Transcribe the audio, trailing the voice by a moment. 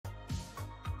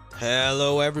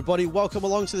Hello everybody, welcome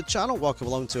along to the channel, welcome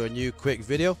along to a new quick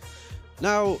video.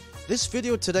 Now, this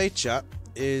video today, chat,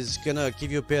 is gonna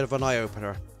give you a bit of an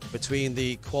eye-opener between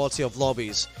the quality of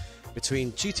lobbies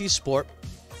between GT Sport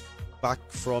back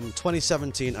from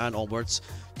 2017 and onwards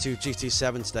to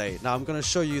GT7 today. Now, I'm gonna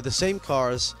show you the same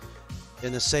cars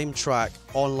in the same track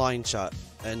online, chat,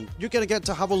 and you're gonna get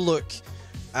to have a look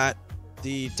at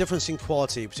the difference in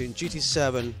quality between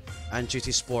GT7 and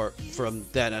GT Sport from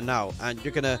then and now, and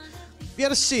you're gonna be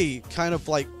able to see kind of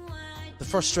like the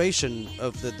frustration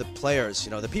of the players, you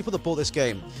know, the people that bought this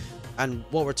game, and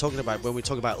what we're talking about when we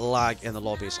talk about lag in the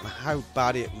lobbies and how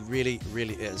bad it really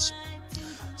is.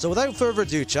 So without further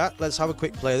ado, chat, let's have a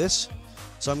quick play of this.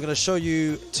 So I'm going to show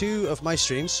you two of my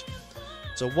streams.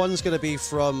 So one's going to be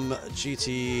from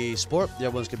GT Sport, the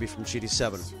other one's going to be from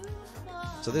GT7.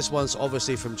 So this one's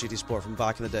obviously from GT Sport from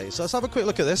back in the day. So let's have a quick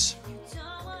look at this.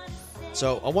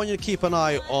 So I want you to keep an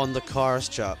eye on the cars,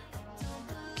 chat.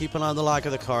 Keep an eye on the lag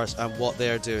of the cars and what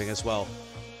they're doing as well.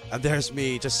 And there's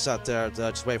me just sat there,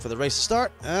 just waiting for the race to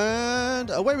start, and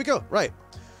away we go. Right.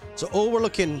 So all we're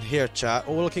looking here, chat,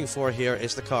 all we're looking for here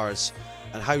is the cars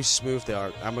and how smooth they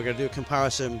are. And we're going to do a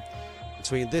comparison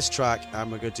between this track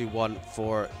and we're going to do one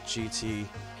for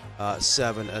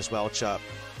GT7 as well, chat.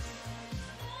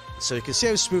 So you can see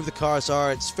how smooth the cars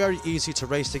are. It's very easy to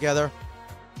race together.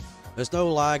 There's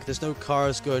no lag, there's no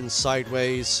cars going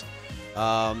sideways,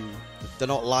 they're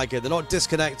not lagging, they're not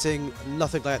disconnecting,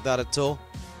 nothing like that at all.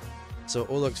 So it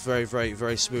all looks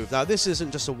very smooth. Now this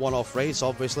isn't just a one-off race,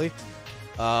 obviously.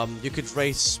 You could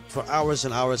race for hours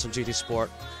and hours on GT Sport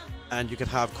and you could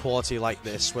have quality like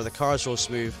this, where the cars are all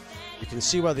smooth, you can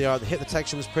see where they are, the hit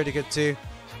detection was pretty good too,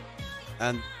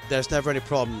 and there's never any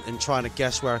problem in trying to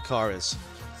guess where a car is.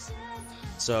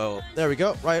 So there we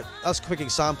go. Right, that's a quick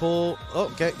example. Oh,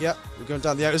 okay, yeah, we're going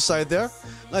down the outside there.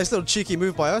 Nice little cheeky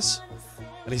move by us.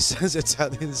 And he says it's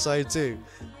at the inside too.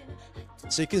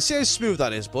 So you can see how smooth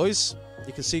that is, boys.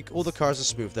 You can see all the cars are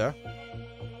smooth there.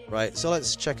 Right, so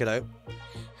let's check it out.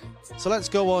 So let's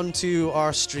go on to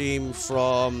our stream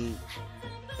from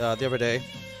the other day.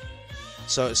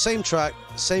 So same track,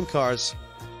 same cars,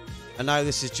 and now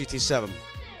this is GT7.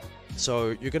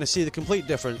 So you're going to see the complete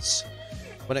difference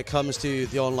when it comes to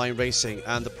the online racing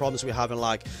and the problems we have in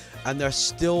lag, and they're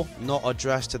still not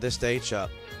addressed to this day, chat.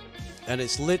 And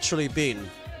it's literally been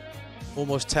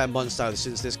almost 10 months now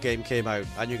since this game came out,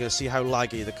 and you're going to see how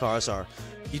laggy the cars are.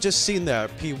 You just seen there,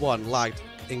 P1 lagged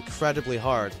incredibly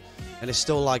hard, and it's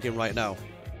still lagging right now.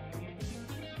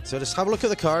 So just have a look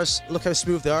at the cars, look how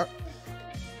smooth they are.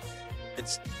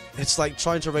 It's like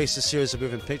trying to race a series of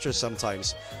moving pictures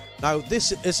sometimes. Now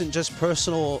this isn't just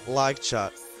personal lag,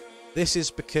 chat. This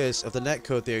is because of the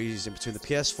netcode they're using between the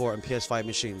PS4 and PS5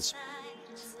 machines.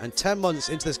 And 10 months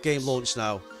into this game launch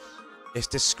now, it's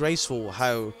disgraceful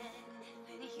how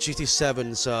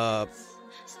GT7's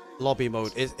lobby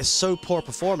mode is so poor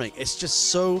performing. It's just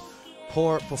so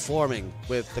poor performing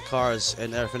with the cars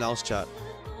and everything else, chat.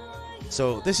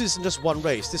 So this isn't just one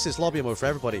race, this is lobby mode for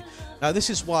everybody. Now this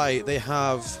is why they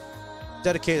have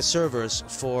dedicated servers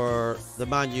for the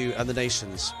Manu and the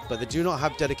Nations, but they do not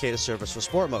have dedicated servers for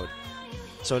sport mode.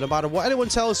 So no matter what anyone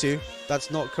tells you,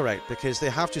 that's not correct, because they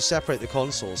have to separate the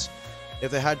consoles.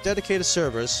 If they had dedicated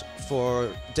servers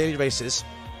for daily races,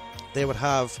 they would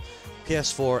have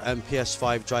PS4 and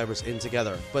PS5 drivers in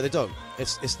together, but they don't.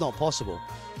 It's not possible.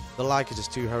 The lag is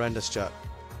just too horrendous, chat.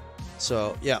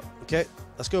 So yeah, okay,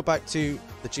 let's go back to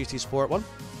the GT Sport one.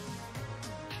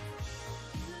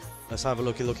 Let's have a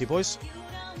looky boys.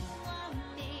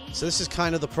 So this is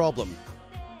kind of the problem.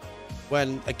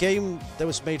 When a game that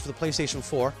was made for the PlayStation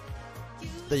 4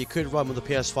 that you could run with the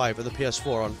PS5 or the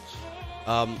PS4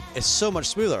 on, it's so much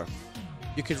smoother.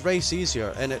 You could race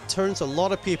easier, and it turns a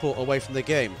lot of people away from the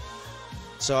game.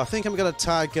 So I think I'm going to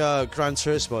tag Gran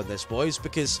Turismo in this, boys,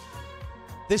 because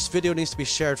this video needs to be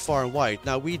shared far and wide.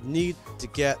 Now we need to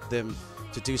get them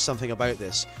to do something about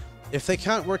this. If they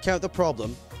can't work out the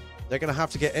problem, they're going to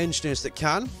have to get engineers that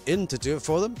can in to do it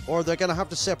for them, or they're going to have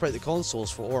to separate the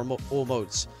consoles for all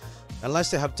modes,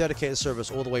 unless they have dedicated servers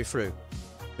all the way through,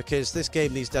 because this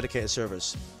game needs dedicated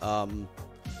servers.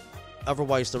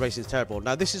 Otherwise the racing is terrible.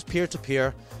 Now this is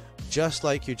peer-to-peer, just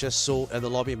like you just saw in the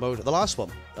lobby mode of the last one,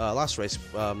 last race,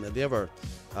 in the other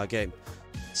game.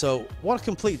 So what a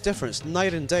complete difference,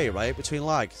 night and day, right, between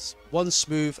lags. One's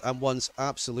smooth and one's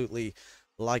absolutely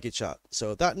laggy, chat.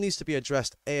 So that needs to be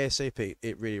addressed ASAP.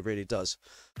 It really does.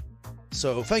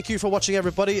 So thank you for watching,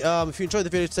 everybody. If you enjoyed the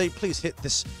video today, please hit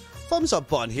this thumbs up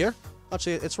button here.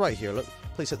 Actually, it's right here. Look,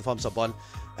 please hit the thumbs up button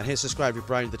and hit subscribe if you're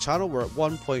brand new to the channel. We're at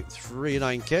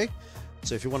 1.39k.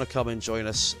 So if you want to come and join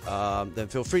us, then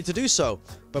feel free to do so.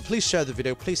 But please share the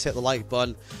video, please hit the like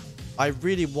button. I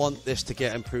really want this to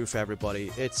get improved for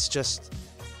everybody.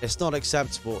 It's not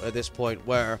acceptable at this point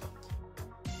where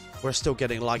we're still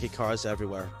getting laggy cars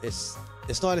everywhere. It's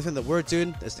not anything that we're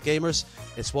doing as the gamers,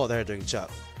 it's what they're doing, chat.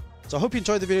 So I hope you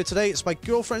enjoyed the video today. It's my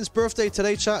girlfriend's birthday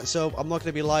today, chat, so I'm not going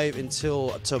to be live until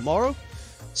tomorrow.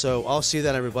 So I'll see you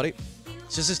then, everybody.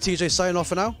 So this is TJ signing off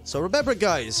for now. So remember,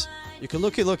 guys, you can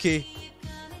looky,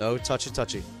 no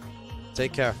touchy.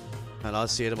 Take care, and I'll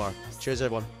see you tomorrow. Cheers,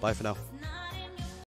 everyone. Bye for now.